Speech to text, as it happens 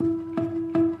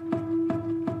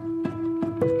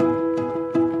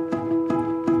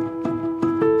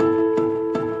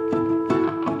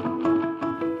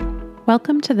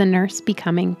Welcome to the Nurse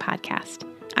Becoming podcast.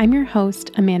 I'm your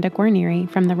host, Amanda Guarnieri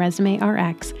from the Resume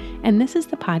RX, and this is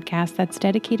the podcast that's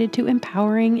dedicated to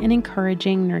empowering and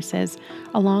encouraging nurses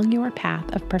along your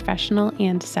path of professional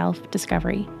and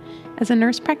self-discovery. As a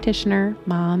nurse practitioner,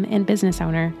 mom, and business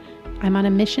owner, I'm on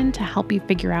a mission to help you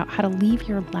figure out how to leave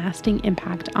your lasting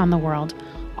impact on the world,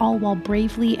 all while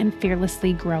bravely and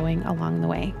fearlessly growing along the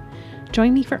way.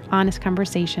 Join me for honest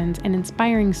conversations and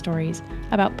inspiring stories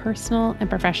about personal and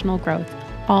professional growth,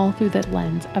 all through the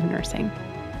lens of nursing.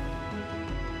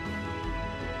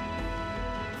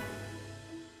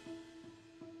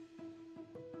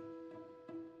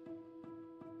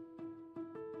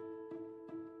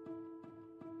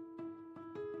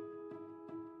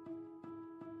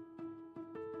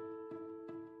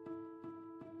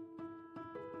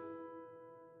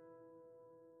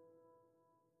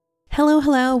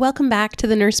 Hello. Welcome back to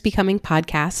the Nurse Becoming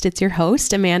podcast. It's your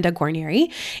host, Amanda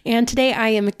Guarnieri. And today I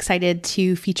am excited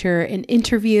to feature an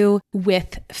interview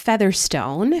with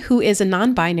Featherstone, who is a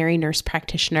non-binary nurse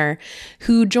practitioner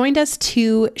who joined us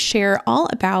to share all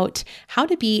about how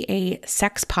to be a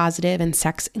sex positive and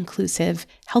sex inclusive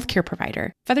healthcare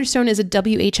provider. Featherstone is a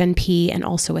WHNP and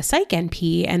also a Psych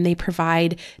NP, and they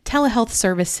provide telehealth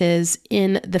services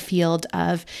in the field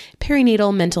of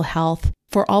perinatal mental health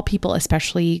for all people,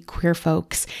 especially queer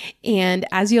folks. And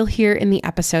as you'll hear in the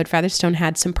episode, Featherstone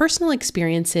had some personal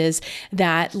experiences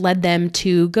that led them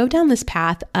to go down this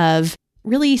path of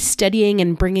really studying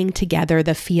and bringing together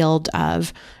the field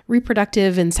of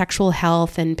reproductive and sexual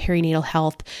health and perinatal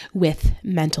health with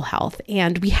mental health.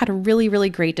 And we had a really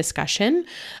great discussion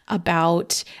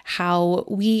about how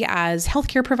we as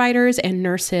healthcare providers and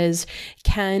nurses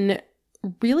can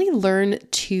really learn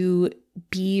to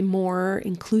be more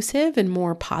inclusive and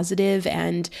more positive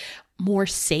and more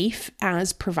safe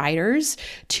as providers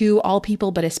to all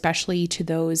people, but especially to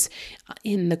those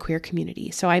in the queer community.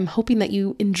 So I'm hoping that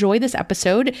you enjoy this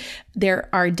episode. There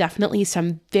are definitely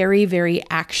some very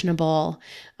actionable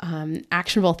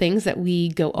things that we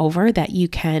go over that you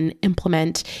can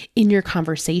implement in your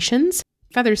conversations.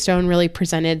 Featherstone really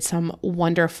presented some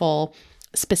wonderful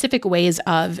specific ways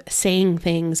of saying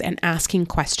things and asking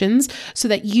questions so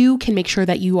that you can make sure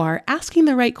that you are asking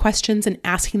the right questions and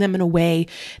asking them in a way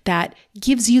that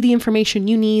gives you the information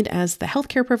you need as the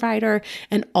healthcare provider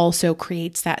and also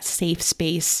creates that safe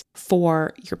space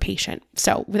for your patient.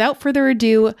 So without further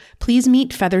ado, please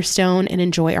meet Featherstone and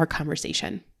enjoy our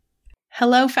conversation.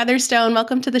 Hello, Featherstone.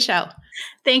 Welcome to the show.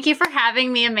 Thank you for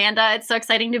having me, Amanda. It's so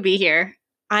exciting to be here.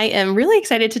 I am really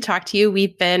excited to talk to you.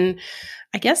 We've been,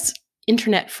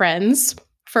 internet friends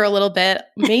for a little bit,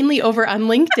 mainly over on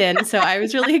LinkedIn. So I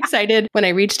was really excited when I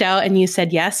reached out and you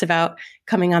said yes about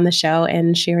coming on the show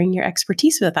and sharing your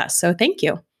expertise with us. So thank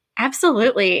you.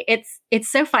 Absolutely.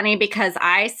 It's so funny because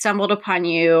I stumbled upon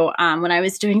you when I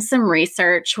was doing some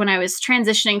research, when I was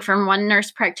transitioning from one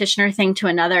nurse practitioner thing to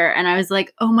another. And I was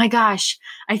like, oh my gosh,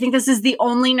 I think this is the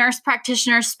only nurse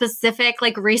practitioner specific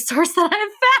resource that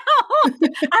I've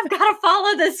found. I've got to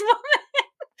follow this woman.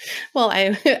 Well,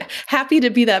 I'm happy to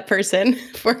be that person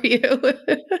for you.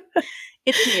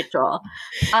 It's mutual.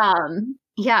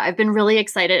 I've been really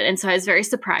excited. And so I was very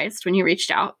surprised when you reached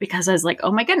out because I was like,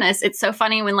 oh my goodness, it's so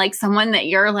funny when someone that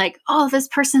you're like, oh, this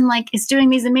person is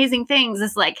doing these amazing things.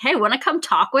 It's like, hey, want to come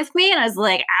talk with me? And I was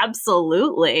like,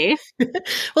 absolutely.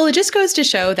 Well, it just goes to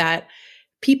show that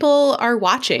people are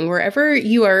watching wherever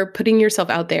you are putting yourself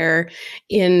out there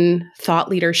in thought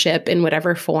leadership in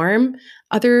whatever form.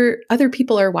 Other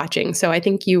people are watching. So I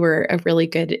think you were a really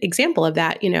good example of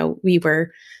that. We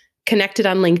were connected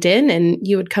on LinkedIn and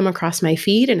you would come across my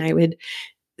feed and I would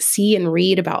see and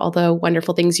read about all the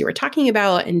wonderful things you were talking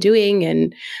about and doing.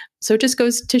 And so it just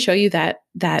goes to show you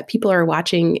that people are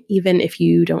watching, even if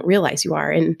you don't realize you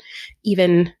are. And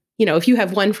even, if you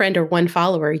have one friend or one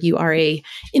follower, you are a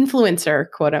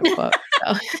influencer, quote unquote.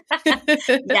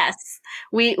 Yes.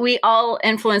 We all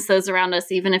influence those around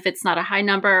us, even if it's not a high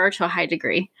number or to a high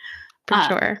degree. For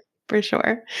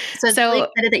sure. So I'm really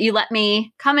excited that you let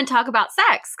me come and talk about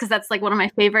sex because that's one of my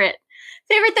favorite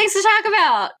things to talk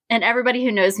about. And everybody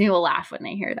who knows me will laugh when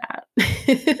they hear that.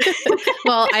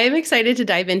 Well, I am excited to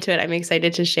dive into it. I'm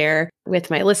excited to share with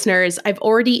my listeners. I've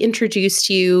already introduced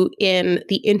you in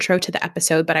the intro to the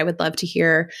episode, but I would love to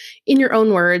hear in your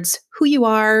own words who you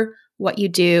are, what you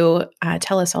do.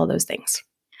 Tell us all those things.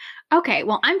 Okay,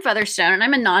 well, I'm Featherstone, and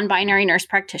I'm a non-binary nurse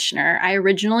practitioner. I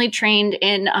originally trained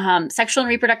in sexual and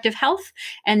reproductive health,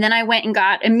 and then I went and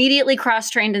got immediately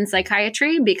cross-trained in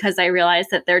psychiatry because I realized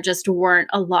that there just weren't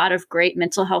a lot of great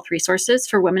mental health resources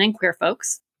for women and queer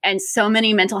folks. And so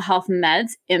many mental health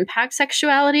meds impact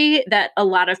sexuality that a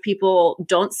lot of people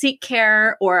don't seek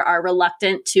care or are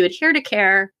reluctant to adhere to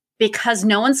care because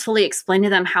no one's fully explained to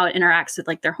them how it interacts with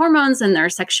like their hormones and their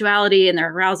sexuality and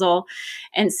their arousal.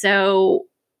 And so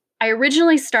I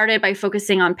originally started by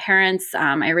focusing on parents.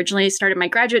 I originally started my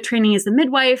graduate training as a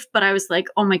midwife, but I was like,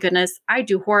 oh my goodness, I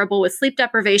do horrible with sleep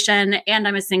deprivation and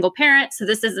I'm a single parent, so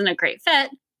this isn't a great fit.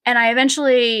 And I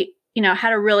eventually,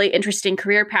 had a really interesting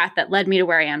career path that led me to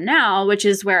where I am now, which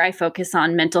is where I focus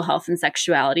on mental health and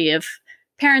sexuality of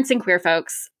parents and queer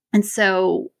folks. And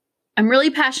so I'm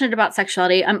really passionate about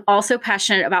sexuality. I'm also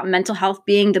passionate about mental health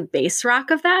being the base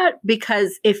rock of that,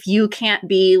 because if you can't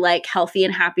be like healthy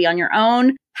and happy on your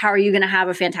own, how are you going to have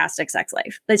a fantastic sex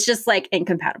life? It's just like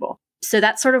incompatible. So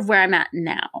that's sort of where I'm at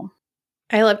now.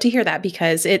 I love to hear that,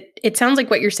 because it sounds like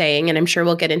what you're saying, and I'm sure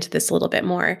we'll get into this a little bit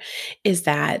more, is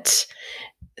that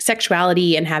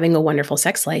sexuality and having a wonderful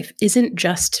sex life isn't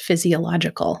just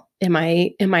physiological. Am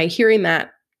I hearing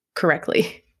that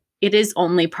correctly? It is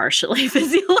only partially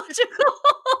physiological.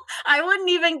 I wouldn't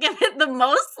even give it the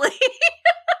mostly.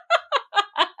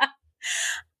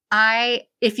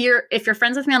 If you're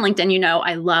friends with me on LinkedIn,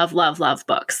 I love, love, love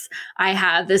books. I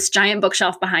have this giant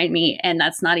bookshelf behind me, and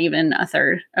that's not even a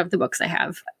third of the books I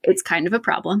have. It's kind of a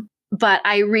problem. But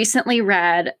I recently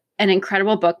read an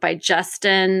incredible book by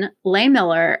Justin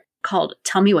Lehmiller called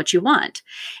Tell Me What You Want.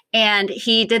 And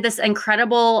he did this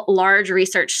incredible large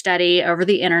research study over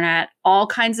the internet, all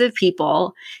kinds of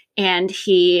people, and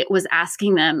he was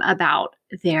asking them about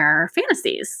their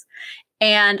fantasies.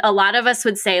 And a lot of us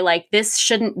would say, like, this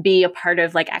shouldn't be a part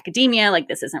of like academia, like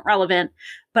this isn't relevant.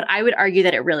 But I would argue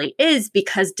that it really is,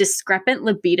 because discrepant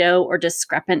libido or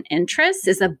discrepant interests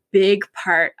is a big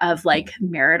part of like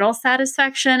marital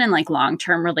satisfaction and like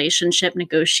long-term relationship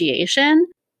negotiation.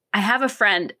 I have a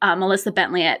friend, Melissa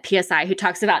Bentley at PSI, who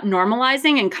talks about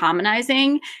normalizing and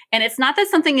commonizing. And it's not that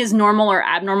something is normal or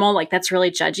abnormal, like that's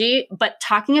really judgy, but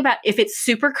talking about if it's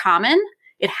super common,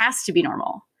 it has to be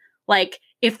normal. Like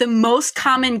if the most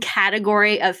common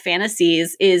category of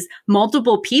fantasies is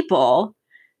multiple people,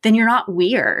 then you're not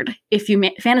weird if you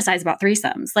fantasize about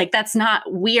threesomes. Like that's not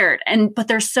weird. But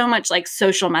there's so much like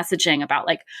social messaging about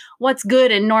like what's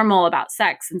good and normal about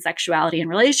sex and sexuality and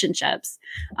relationships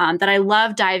that I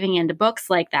love diving into books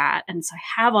like that. And so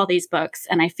I have all these books,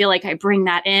 and I feel like I bring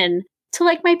that in to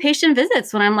like my patient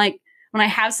visits when I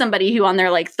have somebody who on their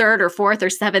like third or fourth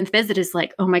or seventh visit is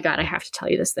like, oh my God, I have to tell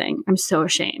you this thing. I'm so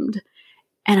ashamed.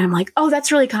 And I'm like, oh,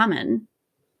 that's really common.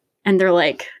 And they're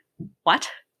like, what?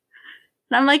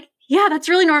 And I'm like, yeah, that's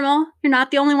really normal. You're not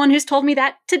the only one who's told me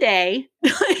that today,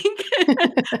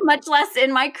 much less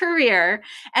in my career.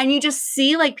 And you just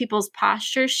see like people's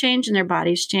postures change and their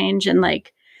bodies change. And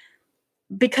like,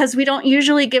 because we don't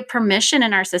usually give permission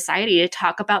in our society to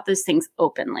talk about those things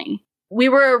openly. We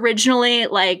were originally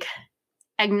like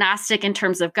agnostic in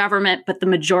terms of government, but the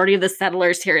majority of the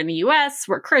settlers here in the US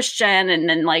were Christian. And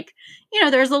then like,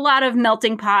 there's a lot of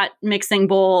melting pot, mixing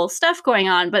bowl stuff going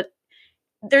on, but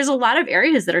there's a lot of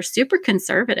areas that are super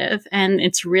conservative, and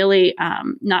it's really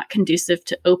not conducive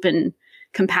to open,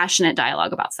 compassionate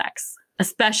dialogue about sex,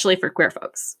 especially for queer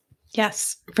folks.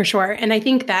 Yes, for sure. And I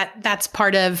think that's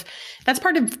part of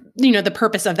the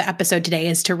purpose of the episode today,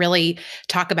 is to really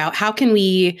talk about how can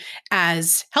we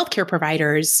as healthcare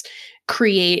providers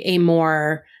create a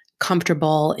more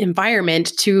comfortable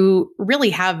environment to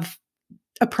really have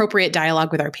appropriate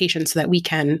dialogue with our patients so that we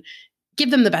can give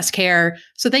them the best care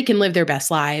so they can live their best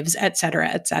lives, et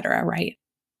cetera, right?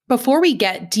 Before we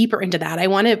get deeper into that, I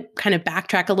want to kind of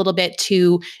backtrack a little bit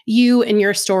to you and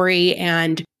your story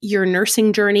and your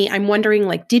nursing journey. I'm wondering,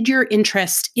 like, did your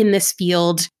interest in this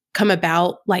field come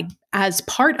about like as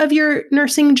part of your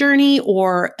nursing journey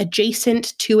or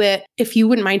adjacent to it? If you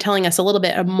wouldn't mind telling us a little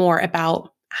bit more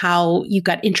about how you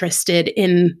got interested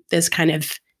in this kind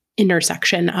of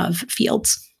intersection of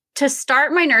fields. To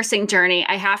start my nursing journey,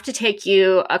 I have to take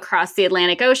you across the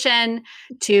Atlantic Ocean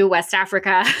to West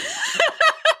Africa.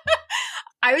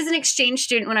 I was an exchange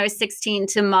student when I was 16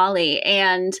 to Mali.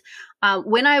 And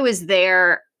when I was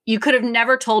there, you could have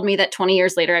never told me that 20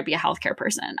 years later, I'd be a healthcare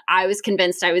person. I was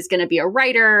convinced I was going to be a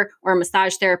writer or a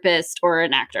massage therapist or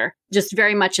an actor, just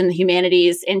very much in the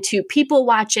humanities, into people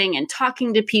watching and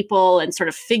talking to people and sort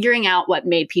of figuring out what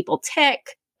made people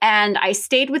tick. And I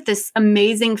stayed with this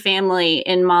amazing family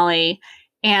in Mali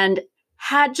and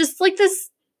had just like this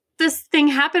thing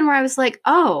happen where I was like,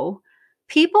 oh,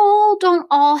 people don't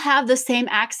all have the same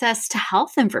access to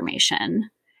health information.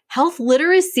 Health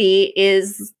literacy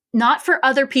is not for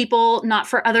other people, not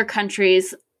for other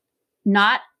countries,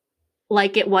 not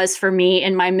like it was for me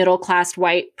in my middle-class,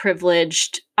 white,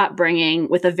 privileged upbringing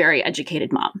with a very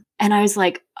educated mom. And I was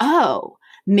like, oh,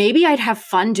 maybe I'd have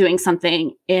fun doing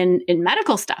something in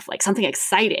medical stuff, like something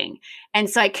exciting. And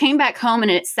so I came back home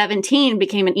and at 17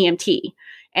 became an EMT.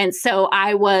 And so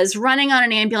I was running on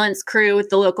an ambulance crew with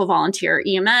the local volunteer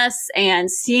EMS and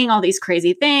seeing all these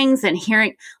crazy things and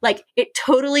hearing, like, it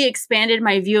totally expanded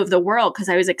my view of the world because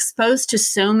I was exposed to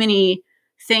so many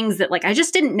things that, like, I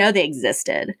just didn't know they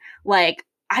existed. Like,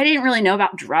 I didn't really know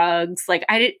about drugs.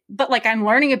 But I'm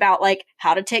learning about like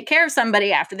how to take care of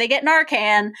somebody after they get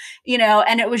Narcan,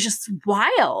 and it was just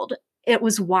wild. It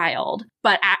was wild.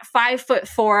 But at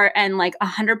 5'4" and like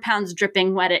 100 pounds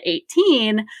dripping wet at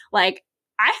 18, like,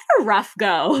 I had a rough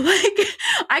go. Like,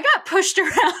 I got pushed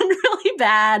around really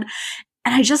bad.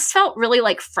 And I just felt really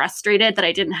like frustrated that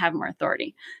I didn't have more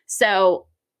authority. So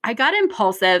I got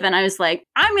impulsive and I was like,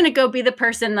 I'm going to go be the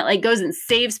person that like goes and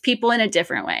saves people in a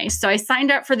different way. So I signed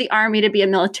up for the Army to be a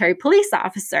military police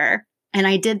officer. And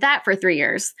I did that for 3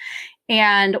 years.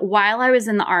 And while I was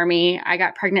in the Army, I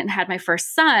got pregnant and had my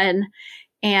first son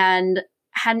and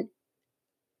had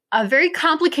a very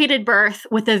complicated birth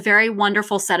with a very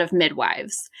wonderful set of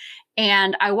midwives.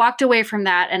 And I walked away from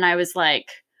that and I was like,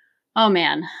 oh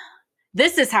man,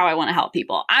 this is how I want to help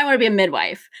people. I want to be a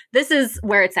midwife. This is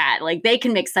where it's at. Like, they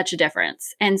can make such a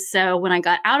difference. And so when I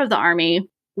got out of the Army,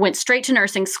 went straight to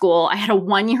nursing school. I had a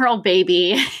 1-year-old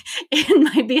baby in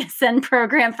my BSN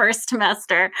program first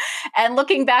semester. And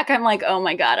looking back, I'm like, oh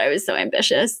my God, I was so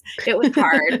ambitious. It was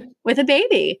hard with a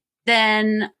baby.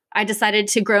 Then I decided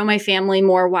to grow my family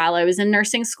more while I was in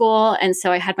nursing school. And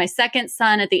so I had my second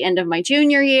son at the end of my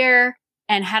junior year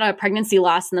and had a pregnancy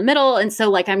loss in the middle. And so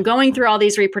like I'm going through all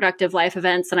these reproductive life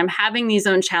events and I'm having these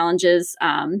own challenges,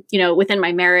 within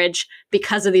my marriage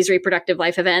because of these reproductive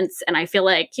life events. And I feel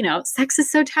like, sex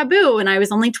is so taboo. And I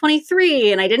was only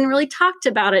 23 and I didn't really talk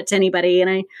about it to anybody and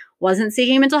I wasn't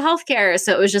seeking mental health care.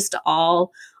 So it was just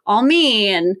all me.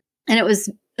 And it was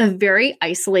a very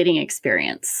isolating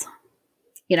experience.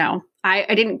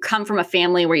 I didn't come from a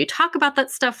family where you talk about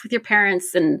that stuff with your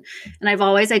parents and I've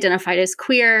always identified as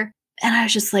queer. And I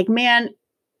was just like, man,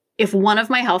 if one of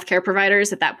my healthcare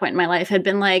providers at that point in my life had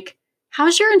been like,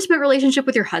 how's your intimate relationship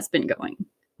with your husband going?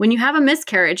 When you have a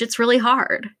miscarriage, it's really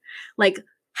hard. Like,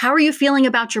 how are you feeling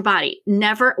about your body?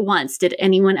 Never once did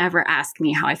anyone ever ask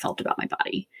me how I felt about my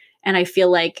body. And I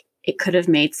feel like it could have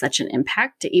made such an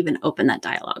impact to even open that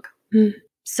dialogue. Mm.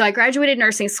 So I graduated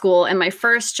nursing school and my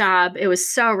first job, it was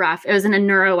so rough. It was in a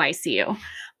neuro ICU.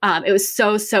 It was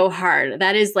so hard.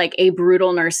 That is like a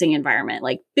brutal nursing environment,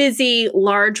 like busy,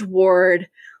 large ward,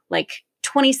 like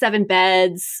 27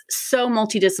 beds, so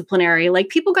multidisciplinary. Like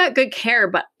people got good care,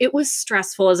 but it was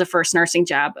stressful as a first nursing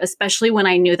job, especially when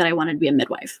I knew that I wanted to be a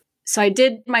midwife. So I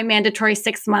did my mandatory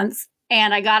 6 months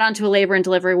and I got onto a labor and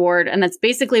delivery ward. And that's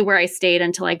basically where I stayed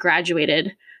until I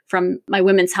graduated from my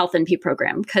women's health NP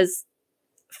program because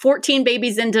 14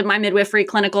 babies into my midwifery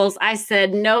clinicals, I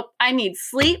said, nope, I need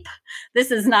sleep.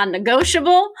 This is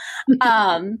non-negotiable.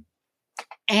 And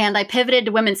I pivoted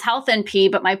to women's health NP,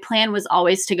 but my plan was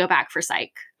always to go back for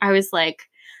psych. I was like,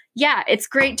 yeah, it's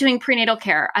great doing prenatal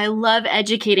care. I love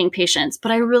educating patients,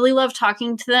 but I really love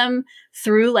talking to them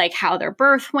through like how their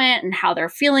birth went and how they're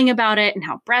feeling about it and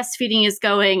how breastfeeding is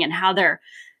going and how they're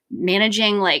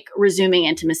managing like resuming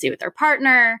intimacy with their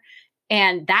partner.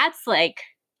 And that's like,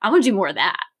 I want to do more of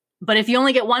that. But if you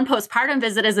only get one postpartum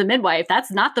visit as a midwife,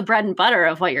 that's not the bread and butter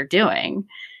of what you're doing.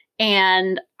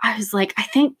 And I was like, I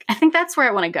think that's where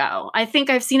I want to go. I think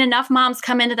I've seen enough moms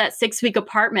come into that 6-week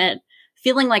apartment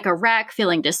feeling like a wreck,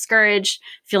 feeling discouraged,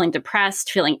 feeling depressed,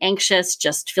 feeling anxious,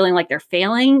 just feeling like they're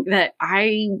failing, that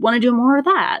I want to do more of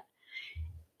that.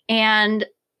 And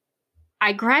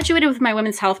I graduated with my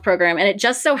women's health program. And it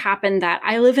just so happened that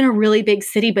I live in a really big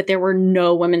city, but there were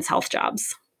no women's health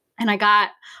jobs. And I got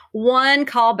one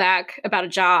call back about a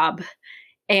job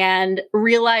and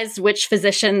realized which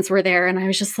physicians were there. And I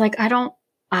was just like, I don't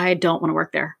want to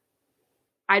work there.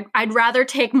 I'd rather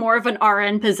take more of an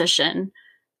RN position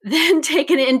than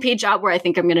take an NP job where I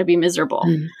think I'm going to be miserable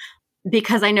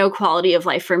because I know quality of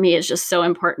life for me is just so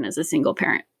important as a single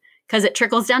parent because it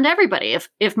trickles down to everybody.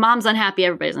 If mom's unhappy,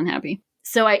 everybody's unhappy.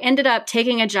 So I ended up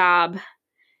taking a job.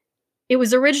 It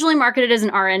was originally marketed as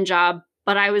an RN job,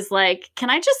 but I was like,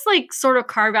 can I just like sort of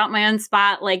carve out my own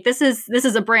spot? Like this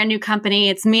is a brand new company.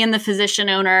 It's me and the physician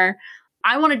owner.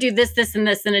 I want to do this, and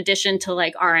this in addition to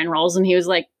like RN roles. And he was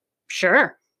like,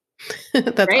 sure.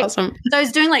 That's great. Awesome. So I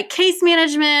was doing like case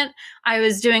management. I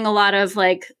was doing a lot of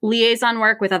like liaison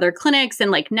work with other clinics and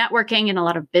like networking and a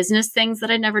lot of business things that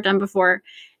I'd never done before.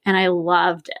 And I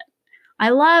loved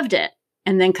it.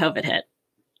 And then COVID hit.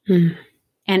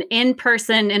 And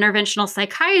in-person interventional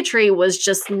psychiatry was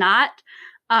just not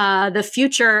the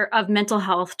future of mental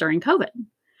health during COVID.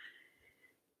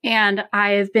 And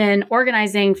I've been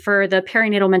organizing for the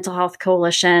Perinatal Mental Health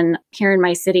Coalition here in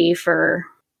my city for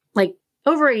like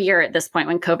over a year at this point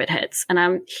when COVID hits. And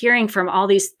I'm hearing from all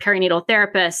these perinatal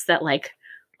therapists that like,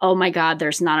 oh my God,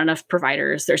 there's not enough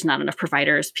providers. There's not enough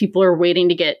providers. People are waiting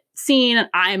to get seen.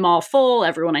 I'm all full.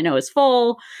 Everyone I know is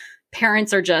full.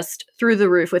 Parents are just through the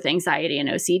roof with anxiety and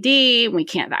OCD. We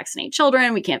can't vaccinate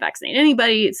children. We can't vaccinate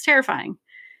anybody. It's terrifying.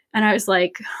 And I was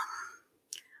like,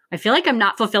 I feel like I'm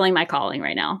not fulfilling my calling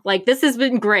right now. Like, this has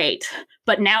been great,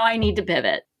 but now I need to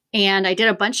pivot. And I did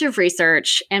a bunch of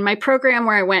research, and my program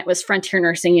where I went was Frontier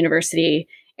Nursing University,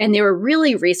 and they were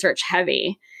really research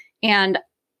heavy. And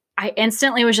I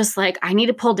instantly was just like, I need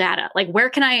to pull data. Like, where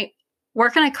can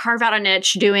I carve out a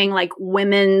niche doing like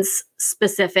women's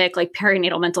specific, like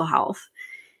perinatal mental health?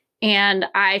 And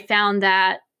I found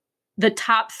that the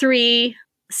top 3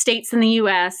 states in the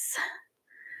US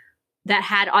that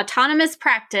had autonomous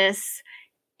practice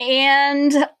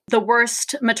and the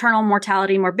worst maternal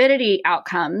mortality morbidity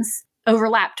outcomes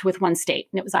overlapped with one state,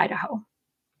 and it was Idaho.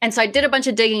 And so I did a bunch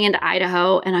of digging into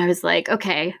Idaho, and I was like,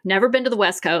 okay, never been to the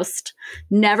West Coast,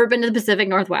 never been to the Pacific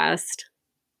Northwest,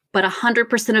 but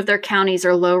 100% of their counties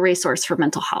are low resource for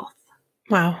mental health.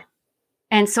 Wow.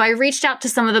 And so I reached out to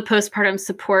some of the postpartum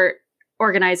support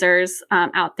organizers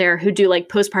out there who do like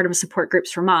postpartum support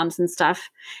groups for moms and stuff.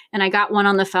 And I got one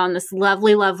on the phone, this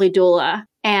lovely, lovely doula.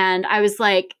 And I was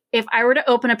like, if I were to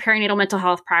open a perinatal mental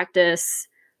health practice,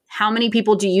 how many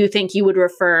people do you think you would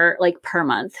refer like per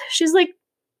month? She's like,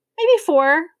 maybe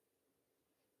 4.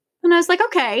 And I was like,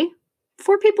 okay,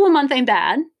 4 people a month ain't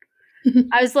bad.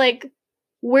 I was like,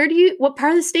 what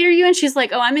part of the state are you in? She's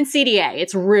like, oh, I'm in CDA.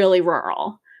 It's really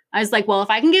rural. I was like, well, if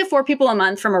I can get 4 people a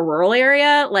month from a rural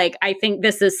area, like, I think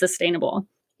this is sustainable.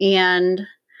 And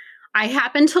I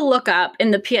happened to look up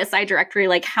in the PSI directory,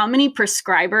 like how many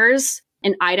prescribers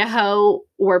in Idaho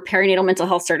were perinatal mental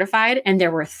health certified. And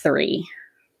there were 3.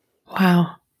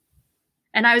 Wow.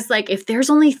 And I was like, if there's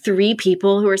only 3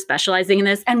 people who are specializing in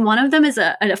this, and one of them is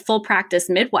a full practice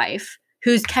midwife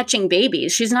who's catching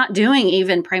babies, she's not doing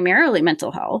even primarily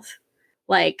mental health.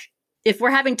 Like, if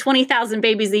we're having 20,000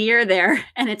 babies a year there,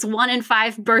 and it's 1 in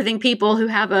 5 birthing people who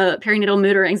have a perinatal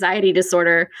mood or anxiety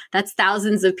disorder, that's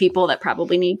thousands of people that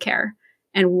probably need care,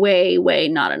 and way, way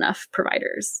not enough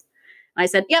providers. And I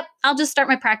said, yep, I'll just start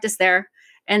my practice there.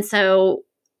 And so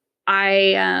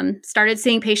I started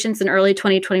seeing patients in early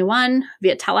 2021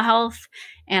 via telehealth,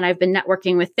 and I've been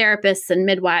networking with therapists and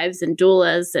midwives and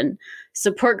doulas and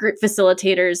support group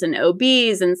facilitators and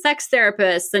OBs and sex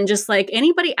therapists and just like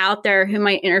anybody out there who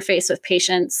might interface with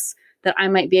patients that I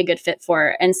might be a good fit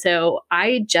for. And so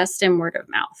I just am word of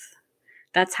mouth.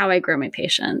 That's how I grow my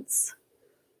patients.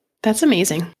 That's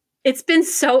amazing. It's been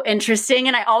so interesting.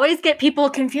 And I always get people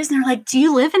confused, and they're like, do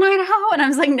you live in Idaho? And I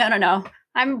was like, no.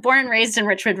 I'm born and raised in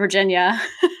Richmond, Virginia.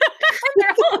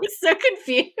 They're always so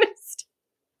confused.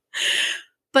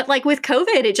 But like with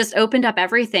COVID, it just opened up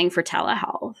everything for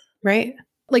telehealth. Right.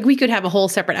 Like we could have a whole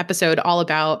separate episode all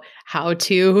about how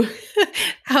to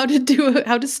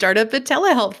start up a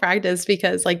telehealth practice,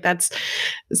 because like that's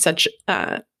such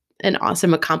an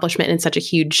awesome accomplishment and such a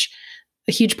huge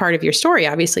part of your story,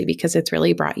 obviously, because it's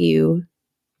really brought you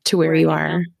to where you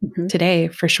are today,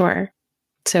 for sure.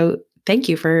 So thank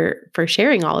you for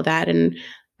sharing all of that. And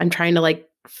I'm trying to like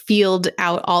field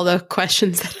out all the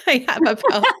questions that I have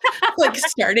about like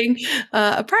starting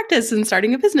a practice and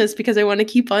starting a business, because I want to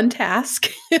keep on task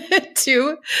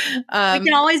too. We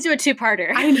can always do a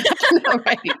 2-parter. I know,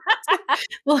 right?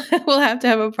 We'll have to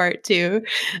have a part 2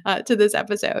 to this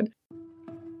episode.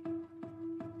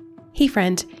 Hey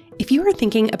friend, if you are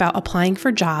thinking about applying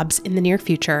for jobs in the near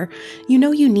future, you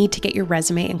know you need to get your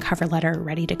resume and cover letter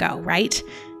ready to go, right?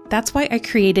 That's why I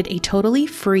created a totally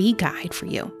free guide for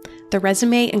you, the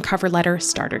Resume and Cover Letter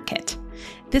Starter Kit.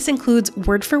 This includes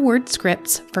word-for-word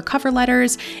scripts for cover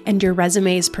letters and your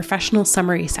resume's professional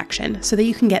summary section so that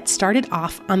you can get started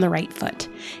off on the right foot.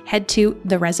 Head to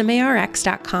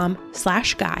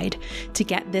theresumérx.com/guide to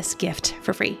get this gift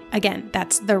for free. Again,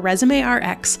 that's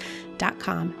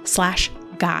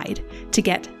theresumérx.com/guide to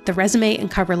get the Resume and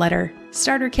Cover Letter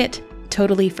Starter Kit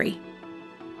totally free.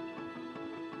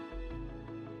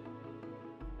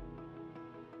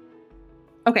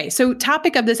 Okay, so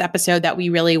topic of this episode that we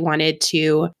really wanted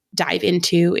to dive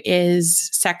into is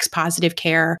sex positive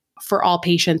care for all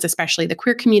patients, especially the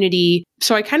queer community.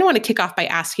 So I kind of want to kick off by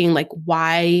asking, like,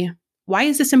 why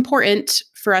is this important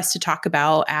for us to talk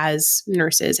about as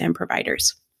nurses and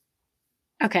providers?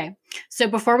 Okay. So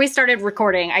before we started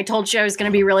recording, I told you I was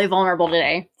going to be really vulnerable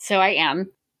today. So I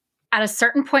am. At a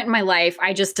certain point in my life,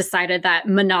 I just decided that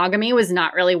monogamy was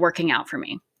not really working out for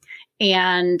me.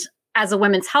 And as a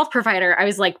women's health provider, I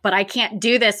was like, but I can't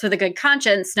do this with a good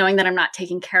conscience, knowing that I'm not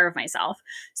taking care of myself.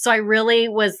 So I really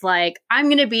was like, I'm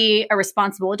going to be a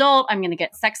responsible adult. I'm going to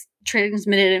get sex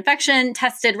transmitted infection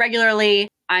tested regularly.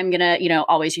 I'm going to,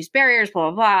 always use barriers,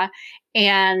 blah, blah, blah.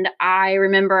 And I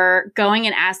remember going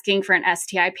and asking for an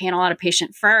STI panel at a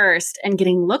Patient First and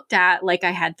getting looked at like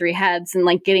I had 3 heads and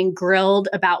like getting grilled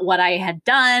about what I had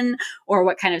done or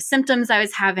what kind of symptoms I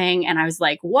was having. And I was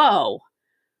like, whoa,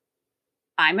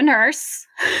 I'm a nurse.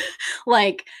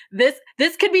 Like this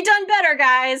could be done better,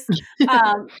 guys.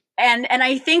 And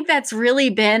I think that's really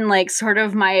been like sort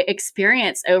of my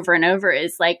experience over and over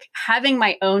is like having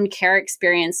my own care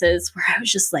experiences where I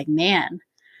was just like, man,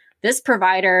 this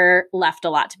provider left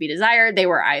a lot to be desired. They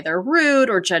were either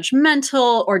rude or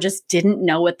judgmental or just didn't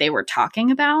know what they were talking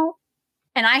about.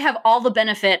 And I have all the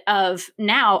benefit of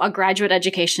now a graduate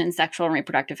education in sexual and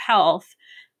reproductive health,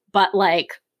 but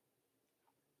like,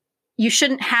 you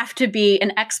shouldn't have to be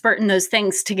an expert in those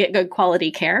things to get good quality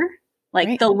care. Like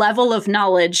right. The level of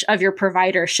knowledge of your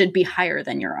provider should be higher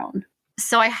than your own.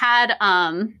 So I had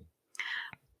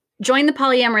joined the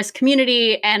polyamorous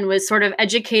community and was sort of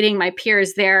educating my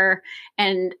peers there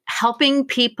and helping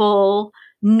people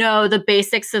know the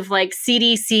basics of like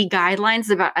CDC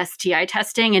guidelines about STI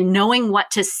testing and knowing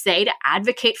what to say to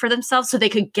advocate for themselves so they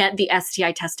could get the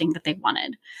STI testing that they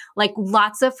wanted. Like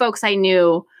lots of folks I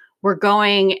knew were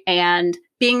going and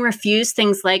being refused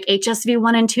things like HSV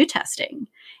 1 and 2 testing.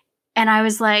 And I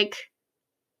was like,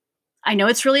 I know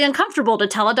it's really uncomfortable to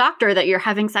tell a doctor that you're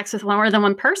having sex with more than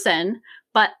one person,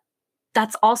 but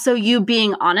that's also you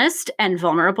being honest and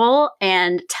vulnerable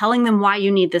and telling them why you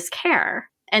need this care.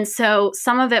 And so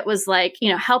some of it was like,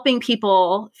 helping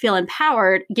people feel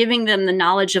empowered, giving them the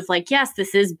knowledge of like, yes,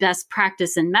 this is best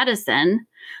practice in medicine.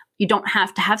 You don't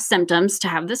have to have symptoms to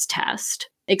have this test.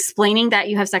 Explaining that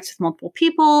you have sex with multiple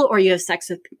people or you have sex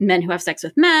with men who have sex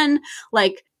with men,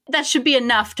 like that should be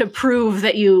enough to prove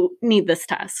that you need this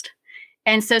test.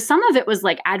 And so some of it was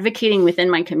like advocating within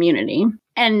my community.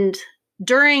 And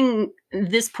during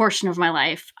this portion of my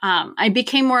life, I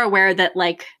became more aware that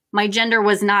like my gender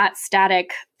was not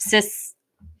static,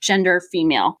 cisgender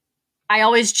female. I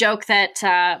always joke that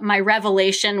my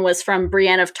revelation was from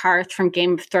Brienne of Tarth from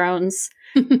Game of Thrones.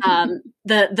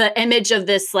 The image of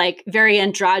this like very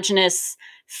androgynous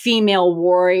female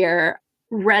warrior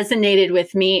resonated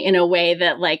with me in a way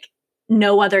that like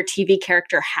no other TV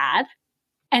character had.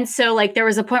 And so like there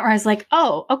was a point where I was like,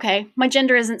 oh, okay, my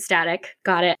gender isn't static.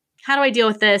 Got it. How do I deal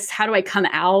with this? How do I come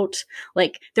out?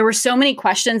 Like there were so many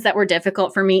questions that were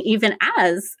difficult for me, even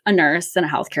as a nurse and a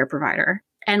healthcare provider.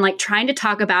 And like trying to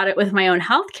talk about it with my own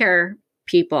healthcare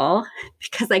people,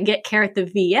 because I get care at the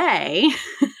VA,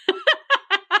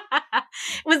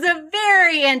 was a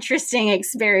very interesting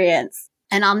experience.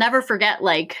 And I'll never forget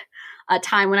like a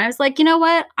time when I was like, you know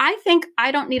what? I think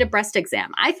I don't need a breast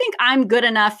exam. I think I'm good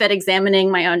enough at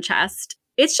examining my own chest.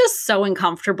 It's just so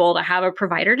uncomfortable to have a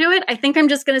provider do it. I think I'm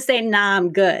just going to say, nah,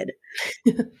 I'm good.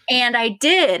 And I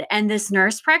did. And this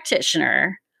nurse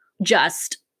practitioner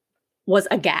just was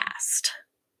aghast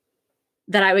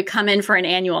that I would come in for an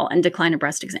annual and decline a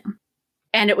breast exam.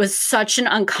 And it was such an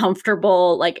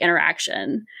uncomfortable like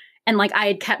interaction. And like I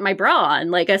had kept my bra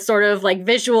on, like a sort of like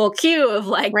visual cue of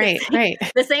like, right.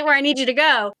 This ain't where I need you to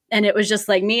go. And it was just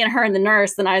like me and her and the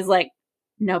nurse. And I was like,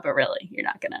 no, but really, you're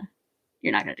not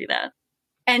gonna do that.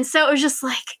 And so it was just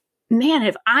like, man,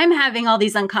 if I'm having all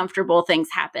these uncomfortable things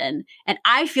happen and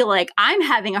I feel like I'm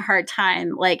having a hard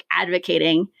time like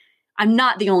advocating, I'm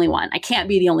not the only one. I can't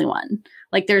be the only one.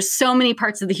 Like there's so many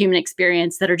parts of the human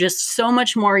experience that are just so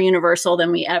much more universal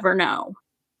than we ever know.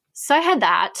 So I had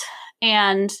that.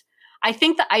 And I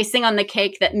think the icing on the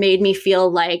cake that made me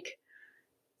feel like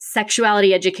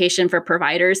sexuality education for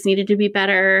providers needed to be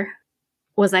better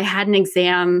was I had an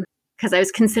exam because I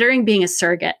was considering being a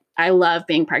surrogate. I love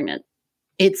being pregnant.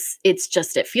 It's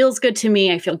just, it feels good to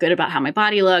me. I feel good about how my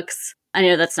body looks. I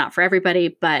know that's not for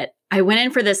everybody, but I went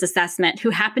in for this assessment who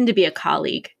happened to be a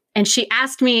colleague. And she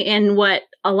asked me in what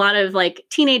a lot of like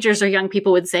teenagers or young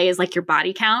people would say is like your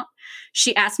body count.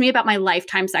 She asked me about my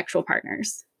lifetime sexual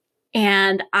partners.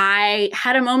 And I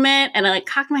had a moment and I like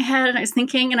cocked my head and I was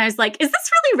thinking and I was like, is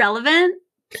this really relevant?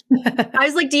 I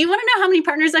was like, do you want to know how many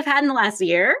partners I've had in the last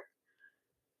year?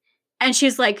 And she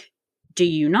was like, do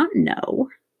you not know?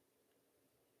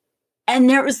 And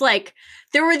there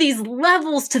were these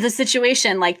levels to the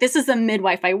situation. Like, this is a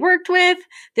midwife I worked with.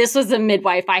 This was a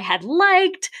midwife I had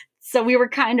liked. So we were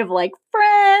kind of like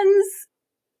friends.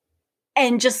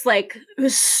 and just like, it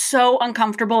was so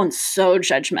uncomfortable and so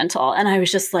judgmental. And I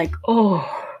was just like, oh,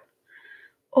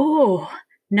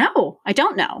 no, I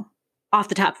don't know off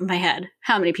the top of my head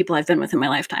how many people I've been with in my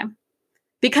lifetime,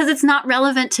 because it's not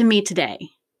relevant to me today.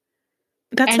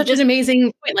 That's such an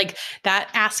amazing point. Like that,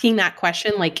 asking that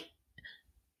question, like,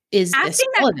 is asking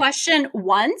that question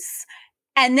once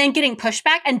and then getting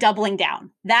pushback and doubling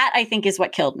down. That I think is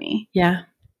what killed me. Yeah.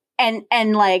 And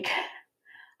like,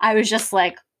 I was just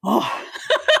like, oh,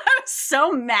 I'm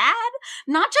so mad,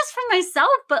 not just for myself,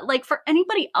 but like for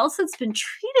anybody else that's been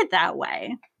treated that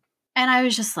way. And I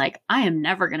was just like, I am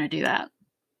never going to do that.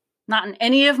 Not in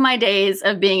any of my days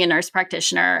of being a nurse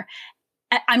practitioner.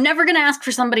 I'm never going to ask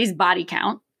for somebody's body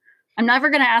count. I'm never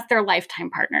going to ask their lifetime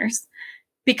partners,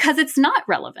 because it's not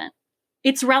relevant.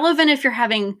 It's relevant if you're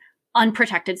having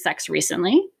unprotected sex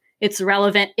recently. It's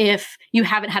relevant if you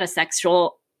haven't had a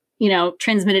sexual,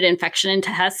 transmitted infection and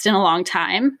test in a long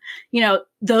time.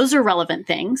 Those are relevant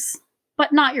things,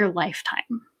 but not your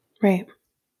lifetime. Right.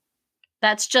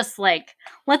 That's just like,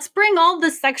 let's bring all the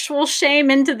sexual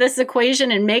shame into this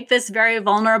equation and make this very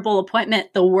vulnerable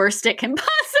appointment the worst it can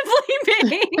possibly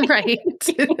be. Right.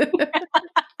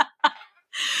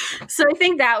 So I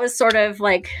think that was sort of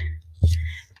like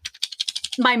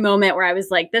my moment where I was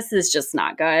like, this is just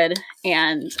not good.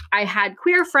 And I had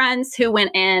queer friends who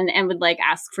went in and would like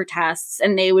ask for tests,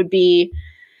 and they would be,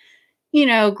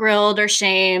 grilled or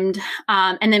shamed.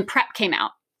 And then PrEP came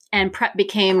out, and PrEP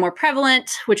became more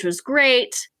prevalent, which was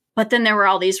great. But then there were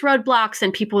all these roadblocks,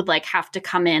 and people would like have to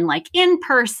come in like in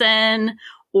person,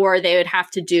 or they would have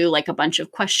to do like a bunch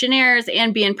of questionnaires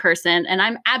and be in person. And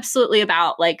I'm absolutely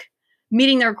about like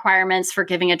meeting the requirements for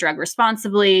giving a drug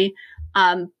responsibly.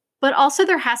 But also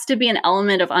there has to be an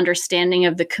element of understanding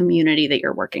of the community that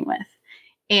you're working with.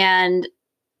 And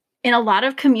in a lot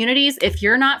of communities, if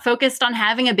you're not focused on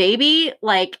having a baby,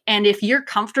 and if you're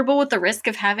comfortable with the risk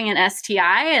of having an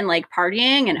STI and like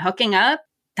partying and hooking up,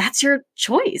 that's your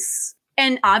choice.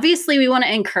 And obviously we want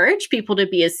to encourage people to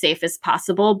be as safe as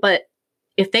possible, but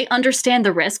if they understand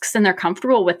the risks and they're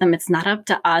comfortable with them, it's not up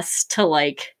to us to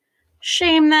like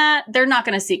shame that. They're not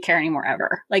going to seek care anymore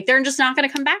ever. Like they're just not going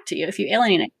to come back to you if you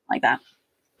alienate like that.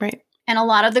 Right. And a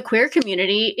lot of the queer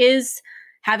community is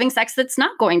having sex that's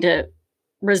not going to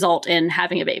result in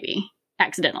having a baby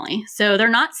accidentally. So they're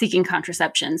not seeking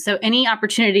contraception. So any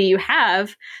opportunity you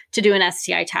have to do an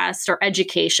STI test or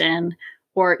education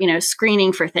or,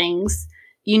 screening for things,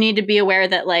 you need to be aware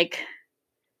that like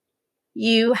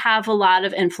you have a lot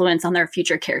of influence on their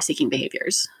future care seeking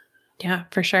behaviors. Yeah,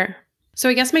 for sure. So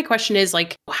I guess my question is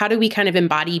like, how do we kind of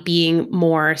embody being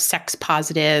more sex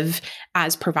positive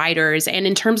as providers? And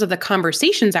in terms of the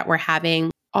conversations that we're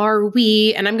having, are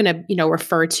we, and I'm going to,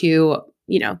 refer to,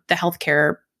 the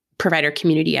healthcare provider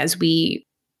community as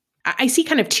I see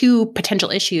kind of two potential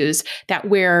issues that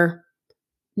we're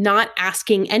not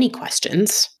asking any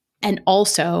questions, and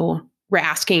also we're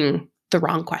asking the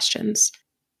wrong questions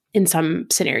in some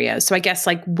scenarios. So I guess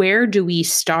like, where do we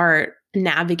start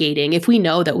navigating if we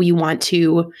know that we want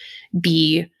to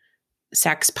be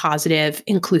sex positive,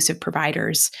 inclusive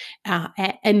providers,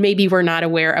 and maybe we're not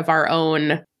aware of our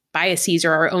own biases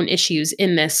or our own issues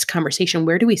in this conversation?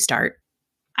 Where do we start?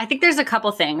 I think there's a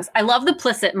couple things. I love the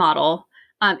PLISSIT model.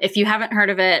 If you haven't heard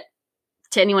of it,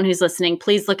 to anyone who's listening,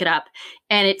 please look it up.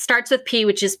 And it starts with P,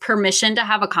 which is permission to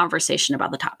have a conversation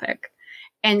about the topic.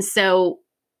 And so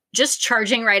just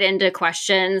charging right into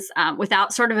questions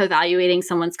without sort of evaluating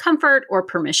someone's comfort or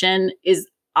permission is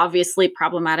obviously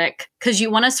problematic, because you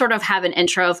want to sort of have an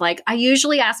intro of like, I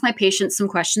usually ask my patients some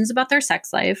questions about their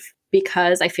sex life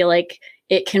because I feel like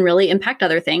it can really impact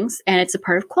other things and it's a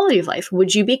part of quality of life.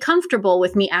 Would you be comfortable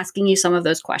with me asking you some of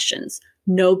those questions?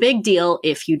 No big deal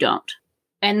if you don't.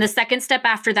 And the second step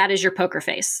after that is your poker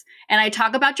face. And I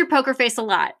talk about your poker face a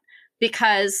lot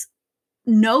because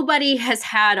nobody has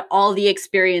had all the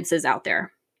experiences out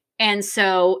there. And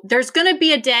so there's going to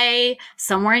be a day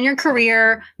somewhere in your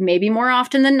career, maybe more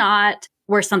often than not,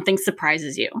 where something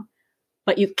surprises you.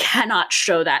 But you cannot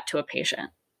show that to a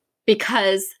patient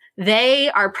because they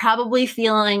are probably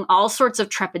feeling all sorts of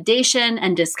trepidation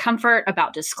and discomfort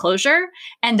about disclosure.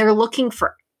 And they're looking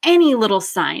for any little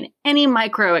sign, any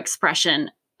micro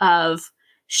expression of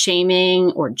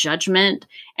shaming or judgment.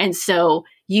 And so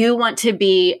you want to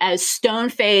be as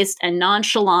stone-faced and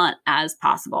nonchalant as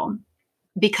possible,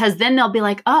 because then they'll be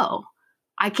like, oh,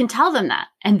 I can tell them that.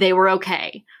 And they were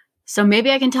okay. So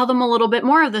maybe I can tell them a little bit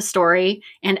more of the story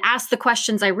and ask the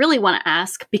questions I really want to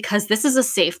ask because this is a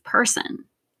safe person.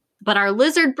 But our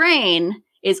lizard brain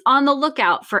is on the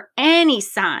lookout for any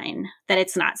sign that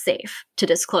it's not safe to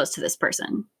disclose to this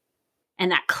person.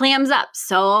 And that clams up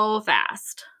so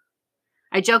fast.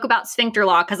 I joke about sphincter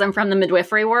law because I'm from the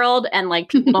midwifery world and like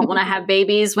people don't want to have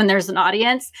babies when there's an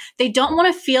audience. They don't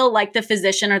want to feel like the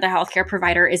physician or the healthcare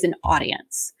provider is an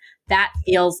audience. That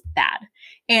feels bad.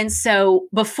 And so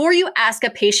before you ask a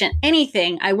patient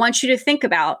anything, I want you to think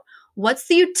about, what's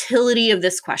the utility of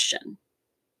this question?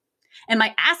 Am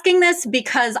I asking this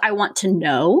because I want to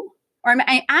know? Or am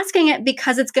I asking it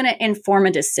because it's going to inform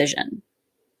a decision?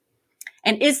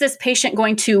 And is this patient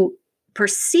going to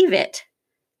perceive it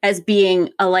as being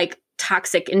a like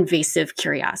toxic, invasive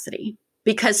curiosity?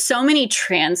 Because so many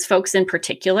trans folks in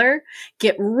particular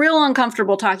get real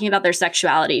uncomfortable talking about their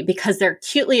sexuality because they're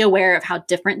acutely aware of how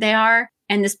different they are.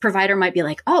 And this provider might be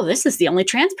like, oh, this is the only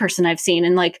trans person I've seen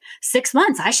in like 6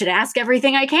 months. I should ask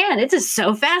everything I can. It is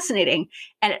so fascinating.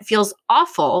 And it feels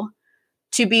awful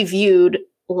to be viewed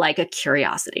like a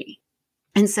curiosity.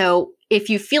 And so if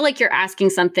you feel like you're asking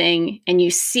something and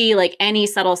you see like any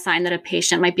subtle sign that a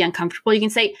patient might be uncomfortable, you can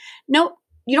say, no,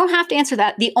 you don't have to answer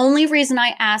that. The only reason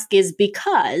I ask is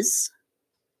because,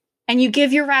 and you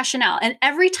give your rationale. And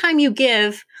every time you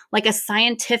give like a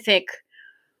scientific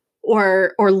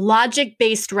or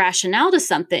logic-based rationale to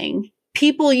something,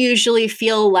 people usually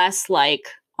feel less like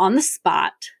on the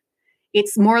spot.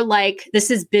 It's more like, this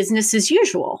is business as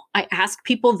usual. I ask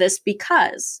people this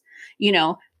because,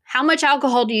 how much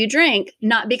alcohol do you drink?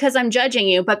 Not because I'm judging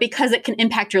you, but because it can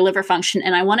impact your liver function.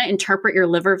 And I want to interpret your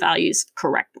liver values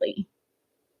correctly.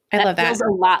 I love that. Feels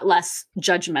a lot less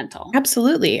judgmental.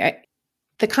 Absolutely.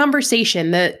 The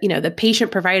conversation, the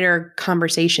patient provider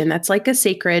conversation, that's like a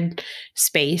sacred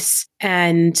space.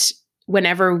 And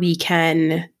whenever we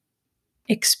can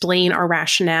explain our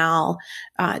rationale,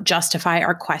 justify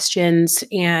our questions,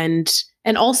 and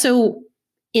also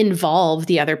involve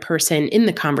the other person in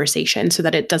the conversation so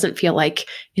that it doesn't feel like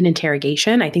an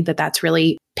interrogation. I think that that's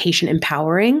really patient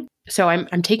empowering. So I'm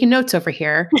taking notes over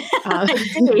here.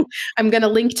 I'm going to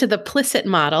link to the Plisset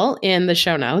model in the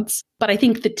show notes. But I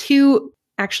think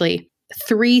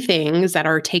three things that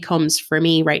are take homes for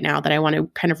me right now that I want to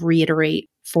kind of reiterate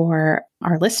for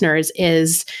our listeners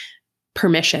is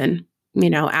permission,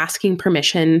 asking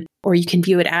permission, or you can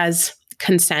view it as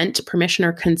permission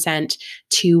or consent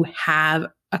to have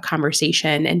a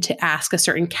conversation and to ask a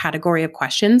certain category of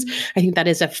questions. I think that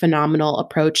is a phenomenal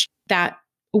approach that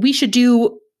we should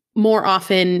do more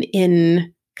often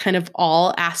in kind of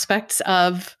all aspects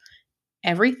of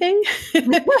everything.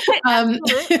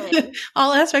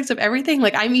 All aspects of everything.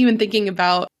 Like I'm even thinking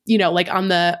about, like on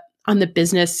the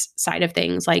business side of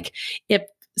things, like if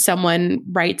someone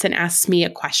writes and asks me a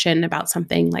question about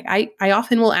something, like I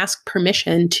often will ask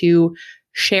permission to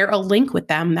share a link with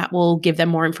them that will give them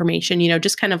more information,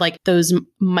 just kind of like those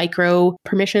micro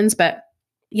permissions. But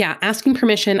yeah, asking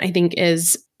permission, I think,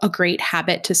 is a great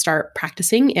habit to start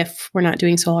practicing if we're not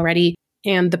doing so already.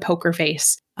 And the poker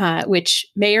face, which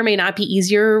may or may not be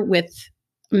easier with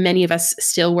many of us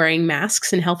still wearing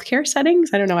masks in healthcare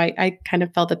settings. I don't know. I kind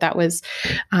of felt that was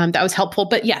helpful.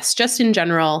 But yes, just in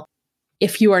general,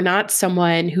 if you are not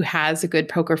someone who has a good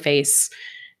poker face,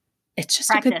 it's just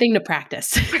a good thing to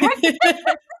practice.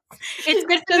 It's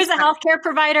good for you as a healthcare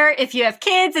provider. If you have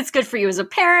kids, it's good for you as a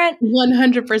parent.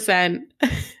 100%.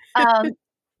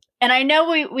 And I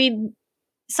know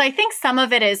so I think some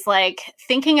of it is like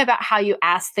thinking about how you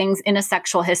ask things in a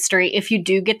sexual history, if you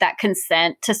do get that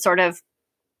consent to sort of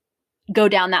go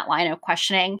down that line of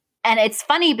questioning. And it's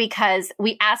funny because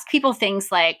we ask people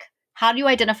things like, how do you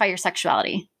identify your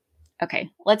sexuality? Okay,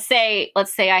 let's say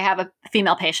I have a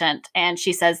female patient and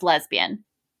she says lesbian.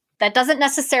 That doesn't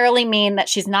necessarily mean that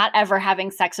she's not ever having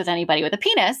sex with anybody with a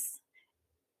penis.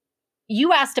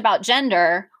 You asked about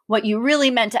gender. What you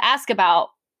really meant to ask about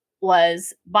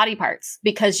was body parts,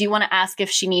 because you want to ask if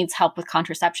she needs help with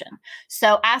contraception.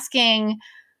 So asking,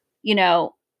 a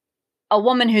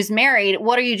woman who's married,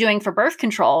 what are you doing for birth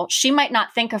control? She might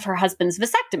not think of her husband's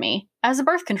vasectomy as a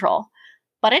birth control,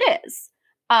 but it is.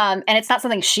 And it's not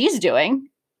something she's doing.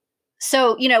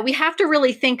 So, we have to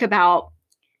really think about,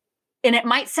 and it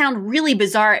might sound really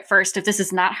bizarre at first if this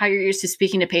is not how you're used to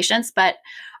speaking to patients, but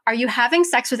are you having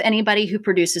sex with anybody who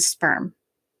produces sperm?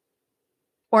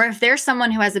 Or if there's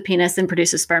someone who has a penis and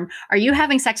produces sperm, are you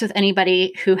having sex with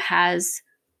anybody who has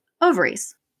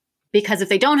ovaries? Because if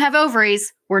they don't have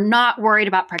ovaries, we're not worried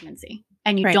about pregnancy.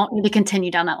 And you don't need to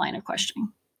continue down that line of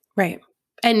questioning. Right.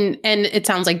 And it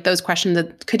sounds like those questions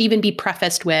that could even be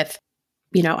prefaced with,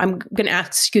 I'm going to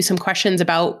ask you some questions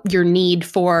about your need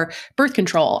for birth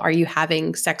control. Are you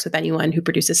having sex with anyone who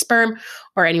produces sperm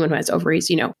or anyone who has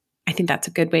ovaries? I think that's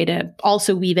a good way to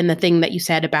also weave in the thing that you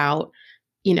said about,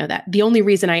 that the only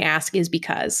reason I ask is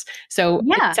because. So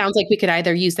It sounds like we could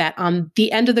either use that on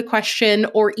the end of the question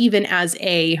or even as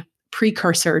a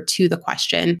precursor to the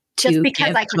question. Just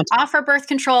because I can offer birth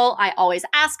control, I always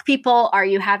ask people, are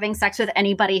you having sex with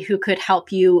anybody who could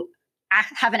help you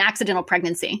have an accidental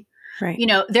pregnancy? Right.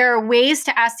 There are ways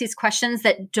to ask these questions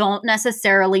that don't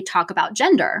necessarily talk about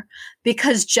gender,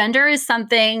 because gender is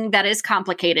something that is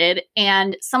complicated,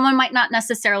 and someone might not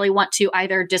necessarily want to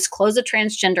either disclose a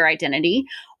transgender identity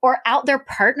or out their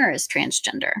partner as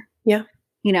transgender. Yeah.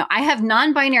 I have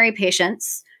non-binary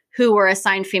patients who were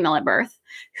assigned female at birth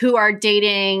who are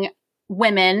dating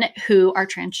women who are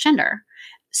transgender.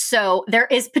 So there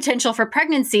is potential for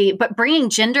pregnancy, but bringing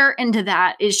gender into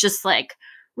that is just like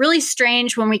really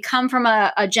strange when we come from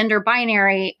a gender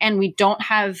binary and we don't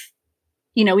have,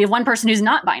 we have one person who's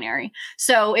not binary.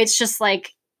 So it's just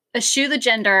like eschew the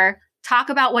gender, talk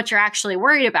about what you're actually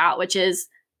worried about, which is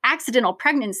accidental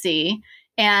pregnancy.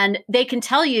 And they can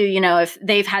tell you, if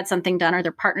they've had something done or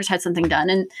their partner's had something done,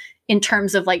 and in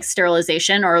terms of like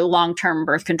sterilization or long-term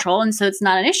birth control. And so it's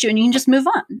not an issue and you can just move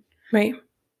on. Right.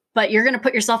 But you're going to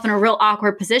put yourself in a real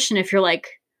awkward position if you're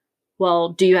like, well,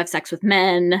 do you have sex with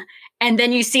men? And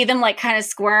then you see them like kind of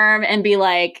squirm and be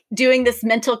like doing this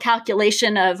mental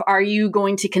calculation of, are you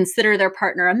going to consider their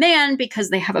partner a man because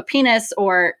they have a penis?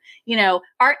 Or,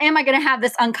 am I going to have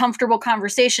this uncomfortable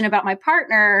conversation about my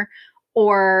partner?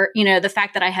 Or, the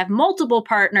fact that I have multiple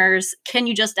partners, can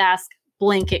you just ask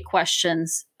blanket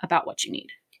questions about what you need?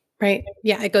 Right.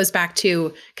 Yeah. It goes back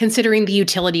to considering the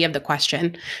utility of the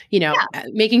question,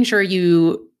 making sure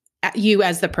you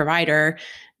as the provider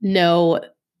know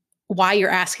why you're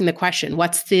asking the question.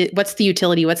 What's the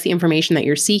utility? What's the information that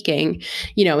you're seeking?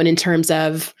 And in terms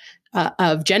of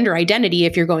gender identity,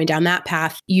 if you're going down that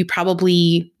path, you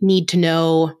probably need to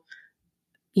know,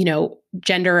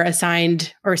 gender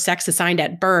assigned or sex assigned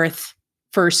at birth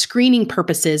for screening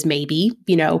purposes, maybe,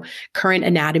 current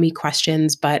anatomy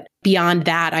questions. But beyond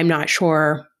that, I'm not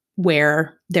sure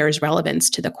where there's relevance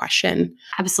to the question.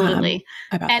 Absolutely.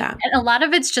 About that. And a lot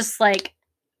of it's just like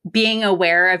being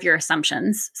aware of your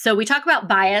assumptions. So we talk about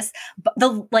bias, but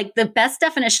the best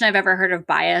definition I've ever heard of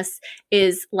bias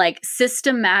is like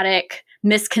systematic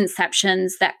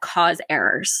misconceptions that cause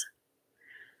errors.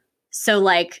 So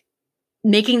like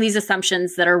making these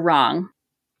assumptions that are wrong.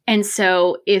 And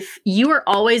so if you are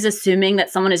always assuming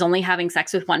that someone is only having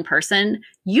sex with one person,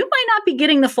 you might not be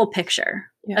getting the full picture,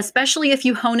 especially if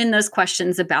you hone in those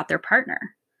questions about their partner,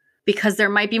 because there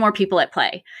might be more people at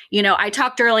play. I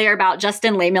talked earlier about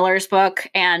Justin Lehmiller's book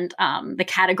and the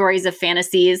categories of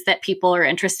fantasies that people are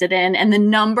interested in. And the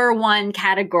number one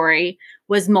category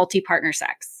was multi-partner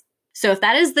sex. So if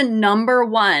that is the number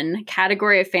one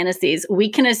category of fantasies, we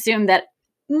can assume that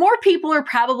more people are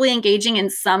probably engaging in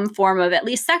some form of at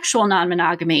least sexual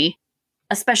non-monogamy,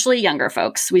 especially younger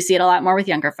folks. We see it a lot more with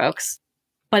younger folks,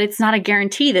 but it's not a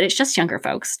guarantee that it's just younger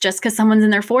folks. Just because someone's in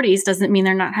their 40s doesn't mean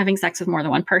they're not having sex with more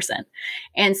than one person.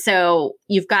 And so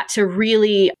you've got to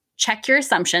really check your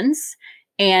assumptions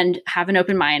and have an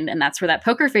open mind. And that's where that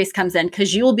poker face comes in,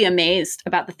 because you will be amazed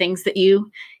about the things that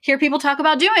you hear people talk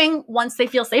about doing once they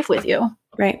feel safe with you.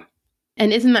 Right.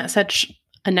 And isn't that such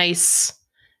a nice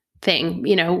thing,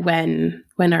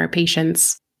 when our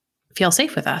patients feel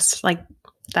safe with us? Like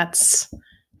that's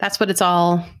what it's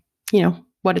all,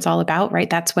 what it's all about, right?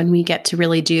 That's when we get to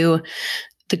really do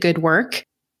the good work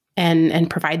and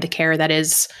provide the care that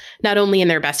is not only in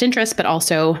their best interest, but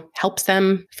also helps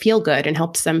them feel good and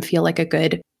helps them feel like a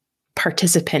good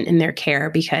participant in their care.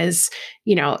 Because,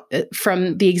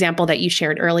 from the example that you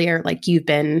shared earlier, like you've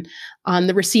been on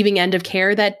the receiving end of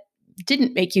care that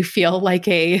didn't make you feel like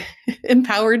a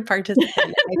empowered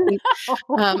participant.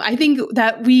 I think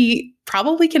that we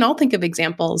probably can all think of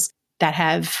examples that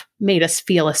have made us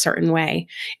feel a certain way.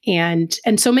 And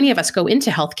so many of us go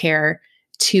into healthcare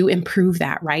to improve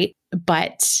that, right?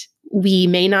 But we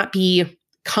may not be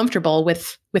comfortable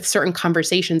with certain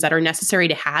conversations that are necessary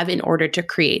to have in order to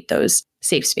create those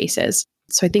safe spaces.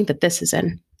 So I think that this is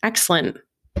an excellent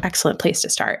place to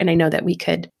start. And I know that we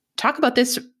could talk about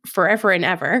this forever and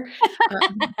ever.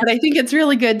 But I think it's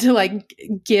really good to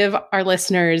give our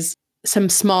listeners some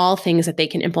small things that they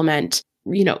can implement,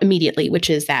 immediately, which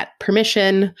is that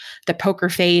permission, the poker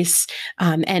face,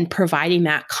 and providing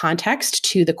that context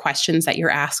to the questions that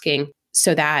you're asking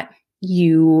so that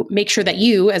you make sure that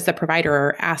you as the provider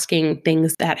are asking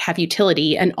things that have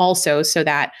utility, and also so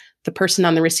that the person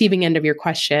on the receiving end of your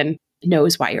question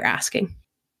knows why you're asking.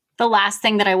 The last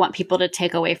thing that I want people to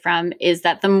take away from is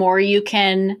that the more you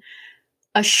can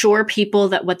assure people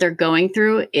that what they're going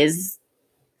through is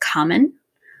common.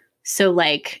 So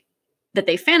that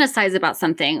they fantasize about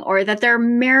something, or that their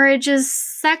marriage's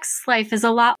sex life is a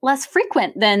lot less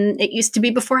frequent than it used to be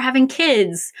before having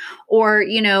kids. Or,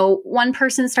 one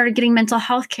person started getting mental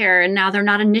health care and now they're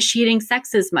not initiating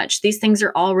sex as much. These things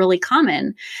are all really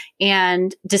common.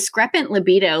 And discrepant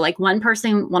libido, like one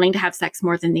person wanting to have sex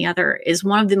more than the other, is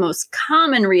one of the most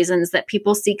common reasons that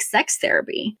people seek sex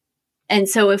therapy. And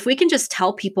so if we can just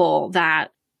tell people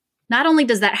that not only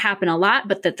does that happen a lot,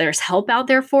 but that there's help out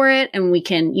there for it. And we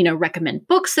can, recommend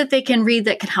books that they can read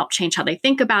that can help change how they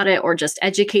think about it, or just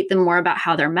educate them more about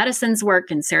how their medicines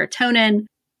work and serotonin.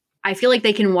 I feel like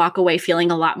they can walk away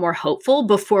feeling a lot more hopeful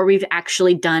before we've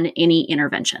actually done any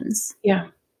interventions. Yeah.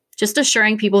 Just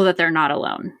assuring people that they're not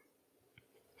alone.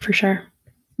 For sure.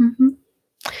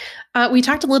 We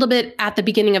talked a little bit at the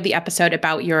beginning of the episode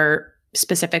about your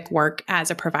specific work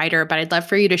as a provider, but I'd love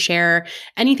for you to share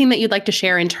anything that you'd like to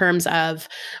share in terms of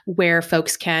where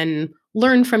folks can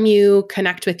learn from you,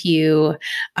 connect with you.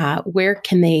 Where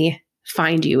can they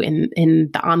find you in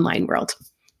the online world?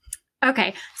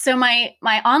 Okay. So my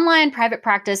online private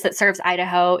practice that serves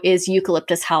Idaho is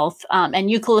Eucalyptus Health.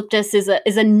 And Eucalyptus is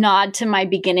a nod to my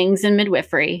beginnings in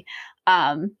midwifery.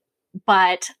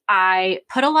 But I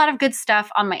put a lot of good stuff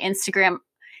on my Instagram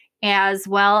as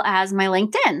well as my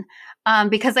LinkedIn.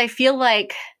 Because I feel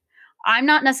like I'm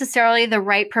not necessarily the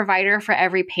right provider for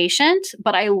every patient,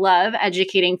 but I love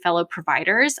educating fellow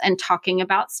providers and talking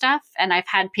about stuff. And I've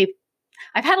had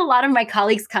a lot of my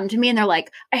colleagues come to me and they're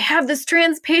like, I have this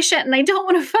trans patient and I don't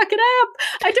want to fuck it up.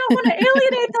 I don't want to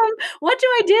alienate them. What do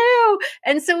I do?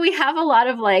 And so we have a lot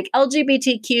of like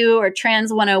LGBTQ or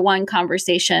Trans 101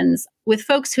 conversations with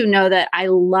folks who know that I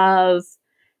love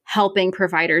helping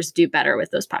providers do better with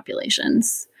those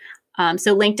populations.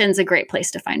 So LinkedIn's a great place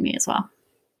to find me as well.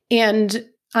 And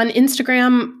on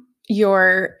Instagram,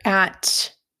 you're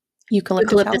at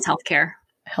Eucalyptus Healthcare.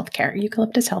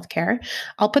 Eucalyptus Healthcare.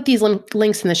 I'll put these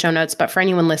links in the show notes, but for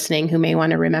anyone listening who may want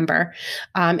to remember,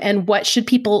 and what should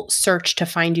people search to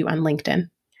find you on LinkedIn?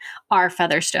 R.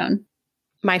 Featherstone.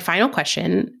 My final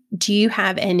question, do you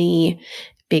have any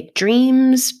big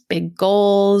dreams, big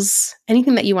goals,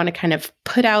 anything that you want to kind of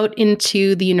put out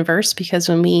into the universe? Because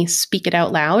when we speak it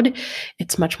out loud,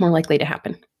 it's much more likely to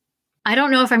happen. I don't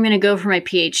know if I'm going to go for my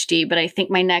PhD, but I think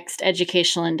my next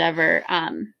educational endeavor,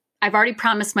 I've already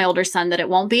promised my older son that it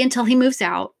won't be until he moves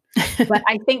out. But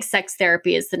I think sex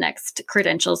therapy is the next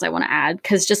credentials I want to add,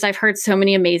 because just I've heard so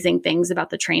many amazing things about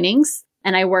the trainings.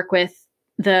 And I work with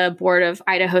the board of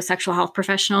Idaho sexual health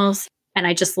professionals. And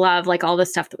I just love like all the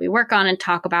stuff that we work on and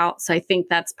talk about. So I think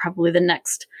that's probably the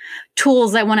next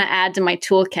tools I want to add to my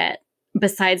toolkit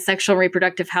besides sexual and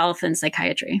reproductive health and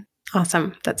psychiatry.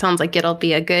 Awesome. That sounds like it'll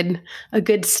be a good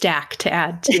stack to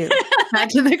add to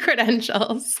the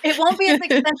credentials. It won't be as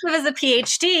expensive as a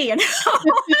PhD.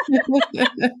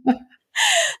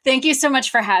 Thank you so much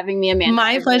for having me, Amanda.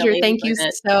 My pleasure. Really Thank you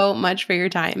so much for your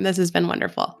time. This has been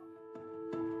wonderful.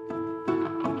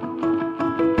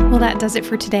 Well, that does it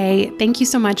for today. Thank you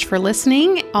so much for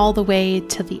listening all the way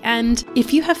to the end.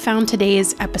 If you have found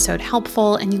today's episode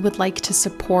helpful and you would like to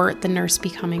support the Nurse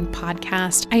Becoming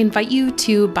podcast, I invite you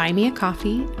to buy me a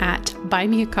coffee at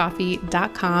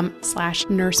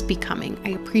buymeacoffee.com/nursebecoming. I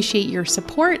appreciate your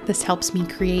support. This helps me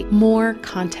create more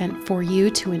content for you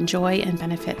to enjoy and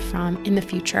benefit from in the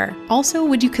future. Also,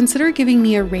 would you consider giving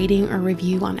me a rating or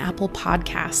review on Apple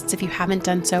Podcasts if you haven't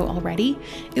done so already?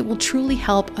 It will truly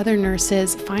help other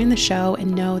nurses find the show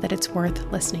and know that it's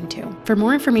worth listening to. For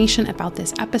more information about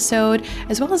this episode,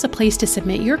 as well as a place to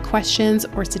submit your questions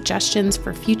or suggestions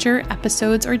for future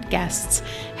episodes or guests,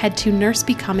 head to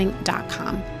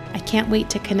nursebecoming.com. I can't wait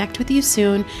to connect with you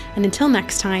soon, and until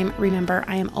next time, remember,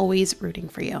 I am always rooting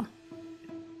for you.